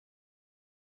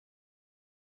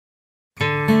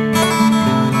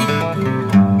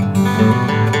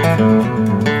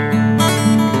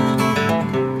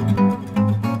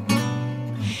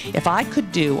I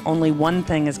could do only one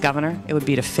thing as governor, it would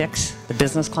be to fix the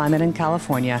business climate in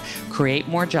California, create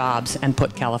more jobs, and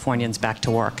put Californians back to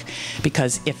work.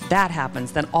 Because if that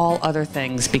happens, then all other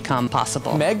things become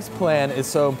possible. Meg's plan is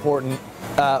so important.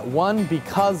 One,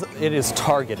 because it is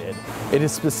targeted. It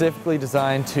is specifically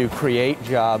designed to create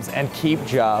jobs and keep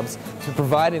jobs, to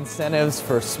provide incentives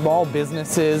for small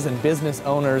businesses and business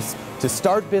owners to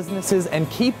start businesses and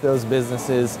keep those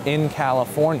businesses in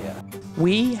California.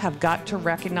 We have got to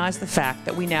recognize the fact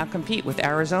that we now compete with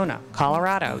Arizona,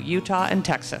 Colorado, Utah, and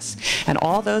Texas. And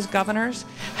all those governors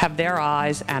have their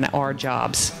eyes on our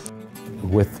jobs.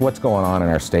 With what's going on in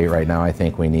our state right now, I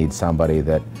think we need somebody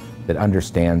that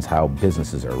understands how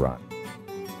businesses are run.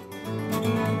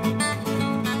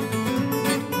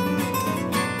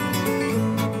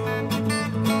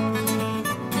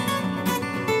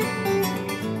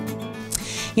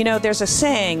 You know, there's a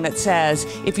saying that says,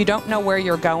 if you don't know where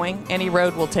you're going, any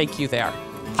road will take you there.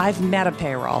 I've met a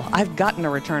payroll. I've gotten a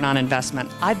return on investment.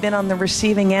 I've been on the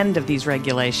receiving end of these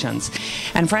regulations.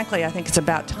 And frankly, I think it's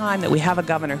about time that we have a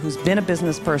governor who's been a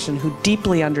business person, who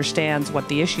deeply understands what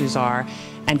the issues are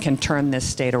and can turn this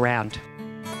state around.